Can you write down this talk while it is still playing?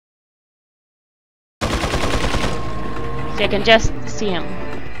They can just see him.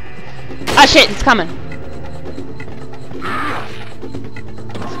 Ah, shit, it's coming.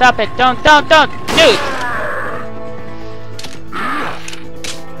 Stop it. Don't. Dude.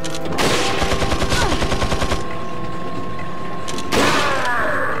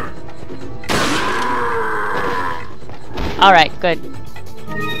 Alright, good.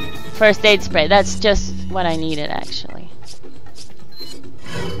 First aid spray. That's just what I needed, actually.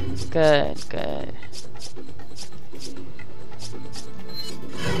 Good. Good.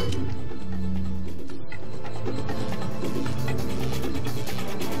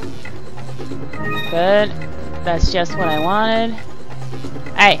 That's just what I wanted.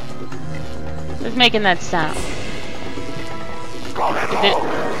 Hey. Who's making that sound?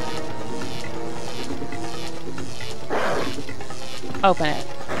 Open it.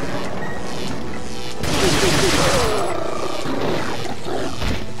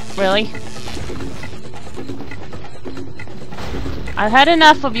 Really? I've had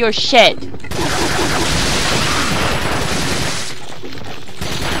enough of your shit.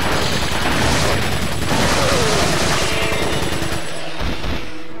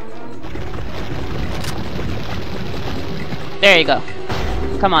 There you go.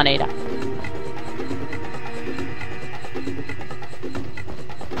 Come on, Ada.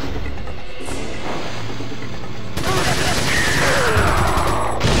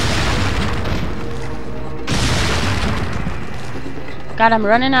 God, I'm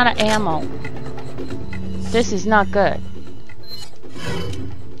running out of ammo. This is not good.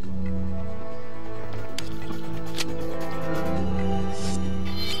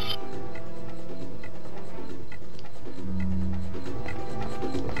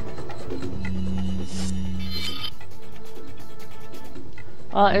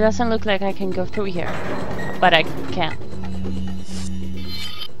 Well, it doesn't look like I can go through here. But I can.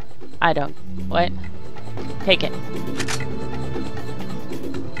 I don't. What? Take it.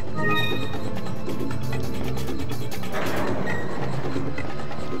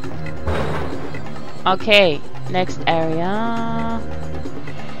 Okay, next area.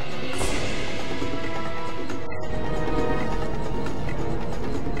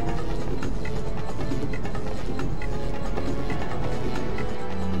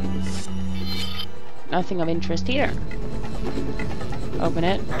 Nothing of interest here. Open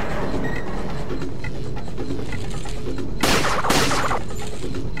it.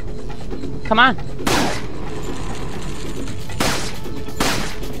 Come on.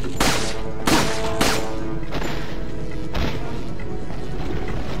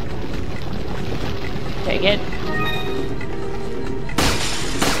 Take it.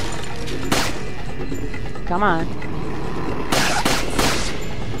 Come on.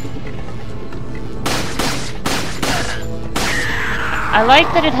 I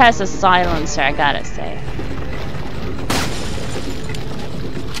like that it has a silencer, I gotta say.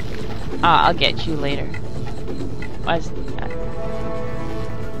 I'll get you later. Let's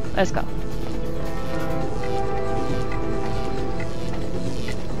go.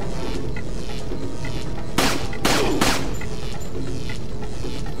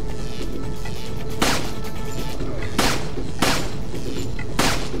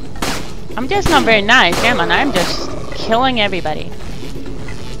 I'm just not very nice, am I? I'm just killing everybody.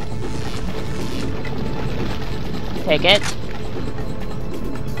 Take it.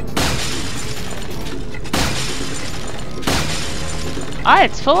 Ah,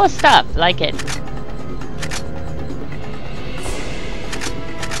 it's full of stuff. Like it.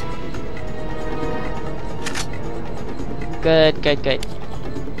 Good, good, good.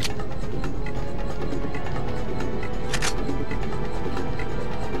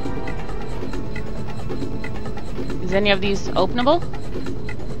 Is any of these openable?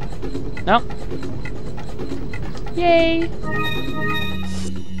 Nope. Yay!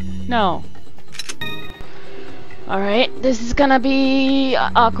 No. Alright, this is gonna be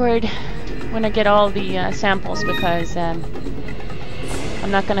awkward when I get all the samples because I'm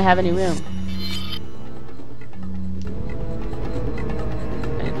not gonna have any room.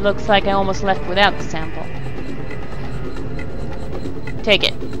 It looks like I almost left without the sample. Take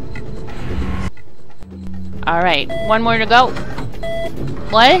it. Alright, one more to go.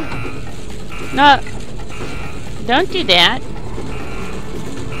 What? No. Don't do that.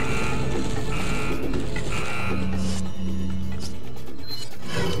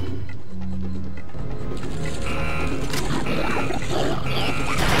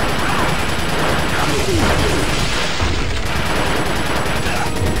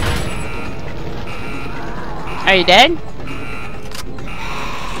 Are you dead?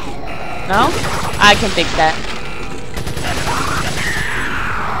 No? I can fix that.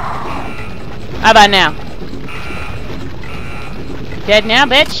 How about now? Dead now,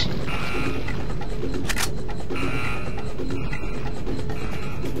 bitch?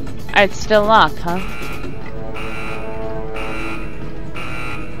 It's still locked, huh?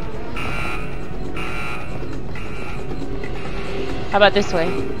 How about this way?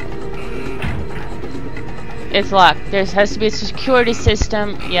 It's locked. There has to be a security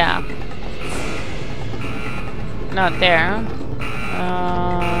system. Yeah. Not there.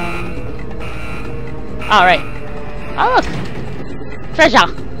 Alright. Oh, look! Treasure!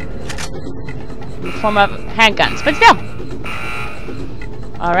 In the form of handguns, but still!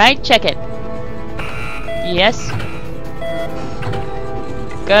 Alright, check it. Yes.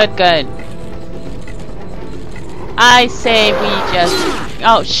 Good, good. I say we just...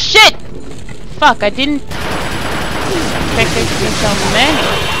 Oh, shit! Fuck, I didn't expect there to be so many.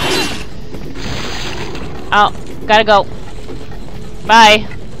 Oh, gotta go. Bye.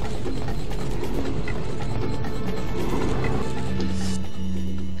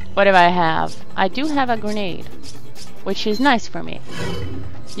 What do I have? I do have a grenade, which is nice for me.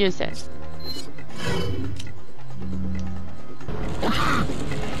 Use it.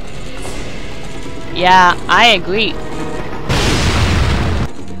 Yeah, I agree.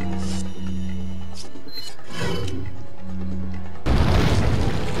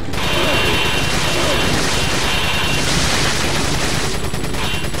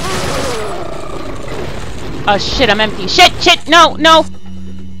 Oh shit, I'm empty. Shit, shit, no, no!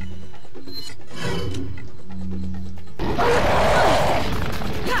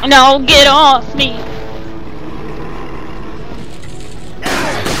 No, get off me!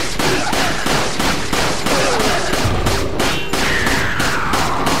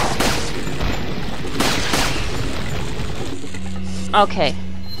 Okay.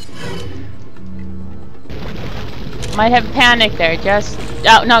 Might have panicked there, just...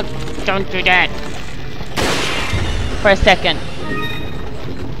 Oh, no, don't do that. For a second.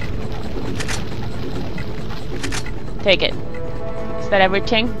 Take it. Is that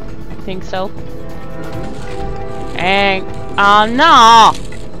everything? I think so. And... Oh, no!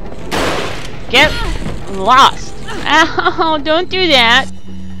 Get lost. Ow, don't do that.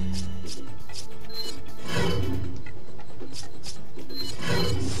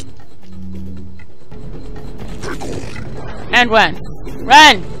 And run.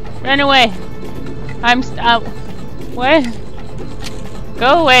 Run! Run away. I'm what?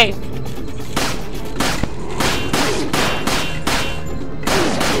 Go away.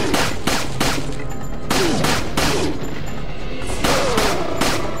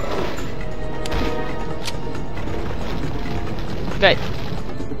 Good.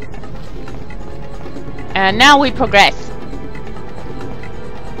 And now we progress.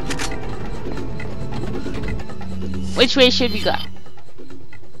 Which way should we go?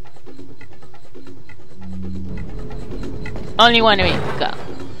 Only one way to go.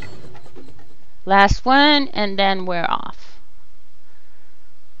 Last one, and then we're off.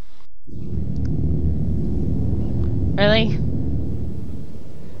 Really?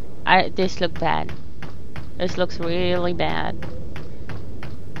 This looks bad. This looks really bad.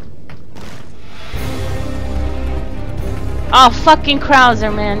 Oh, fucking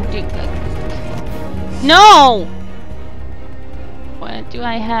Krauser, man. No! What do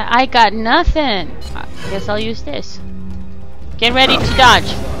I have? I got nothing. I guess I'll use this. Get ready to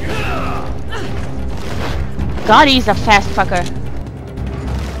dodge. God, he's a fast fucker.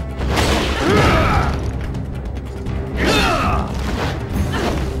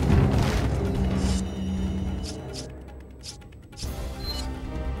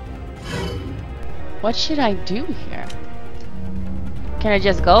 What should I do here? Can I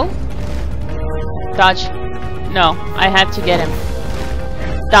just go? Dodge. No, I have to get him.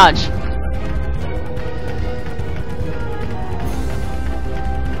 Dodge.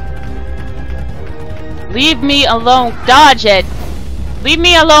 Leave me alone. Dodge it. Leave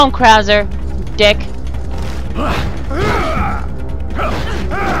me alone, Krauser. Dick.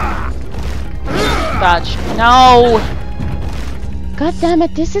 Dodge. No. God damn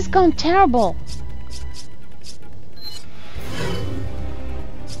it, this is going terrible.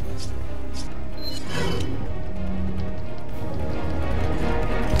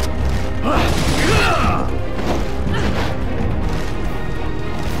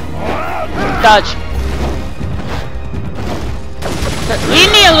 Dodge.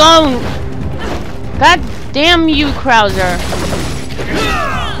 Leave me alone! God damn you, Krauser.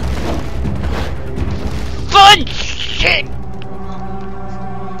 Fudge shit!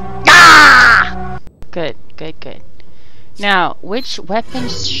 Ah! Good, good, good. Now, which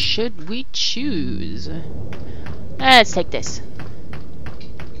weapons should we choose? Let's take this.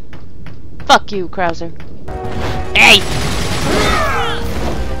 Fuck you, Krauser. Hey!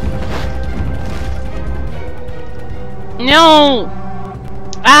 No!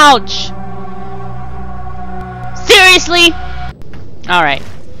 Ouch! Seriously? Alright.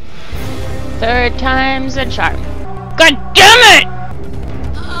 Third time's a charm. God damn it!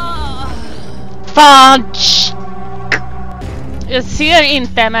 Fudge! Jag ser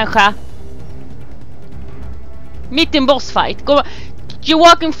inte människa. Mitt i en boss fight. Go. You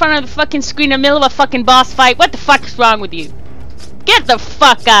walk in front of the fucking screen in the middle of a fucking boss fight. What the fuck's wrong with you? Get the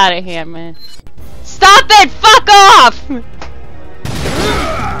fuck out of here, man. Stop it! Fuck off!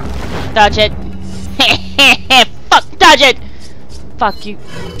 Dodge it. Fuck, dodge it! Fuck you.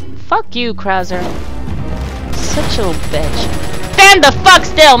 Fuck you, Krauser. Such a bitch. Stand the fuck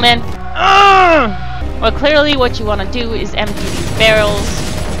still, man! Well, clearly what you want to do is empty these barrels.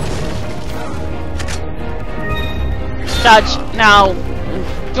 Dodge. Now.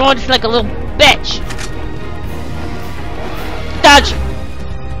 Dodge like a little bitch. Dodge!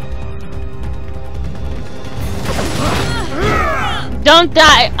 Don't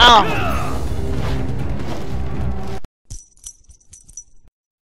die! Oh.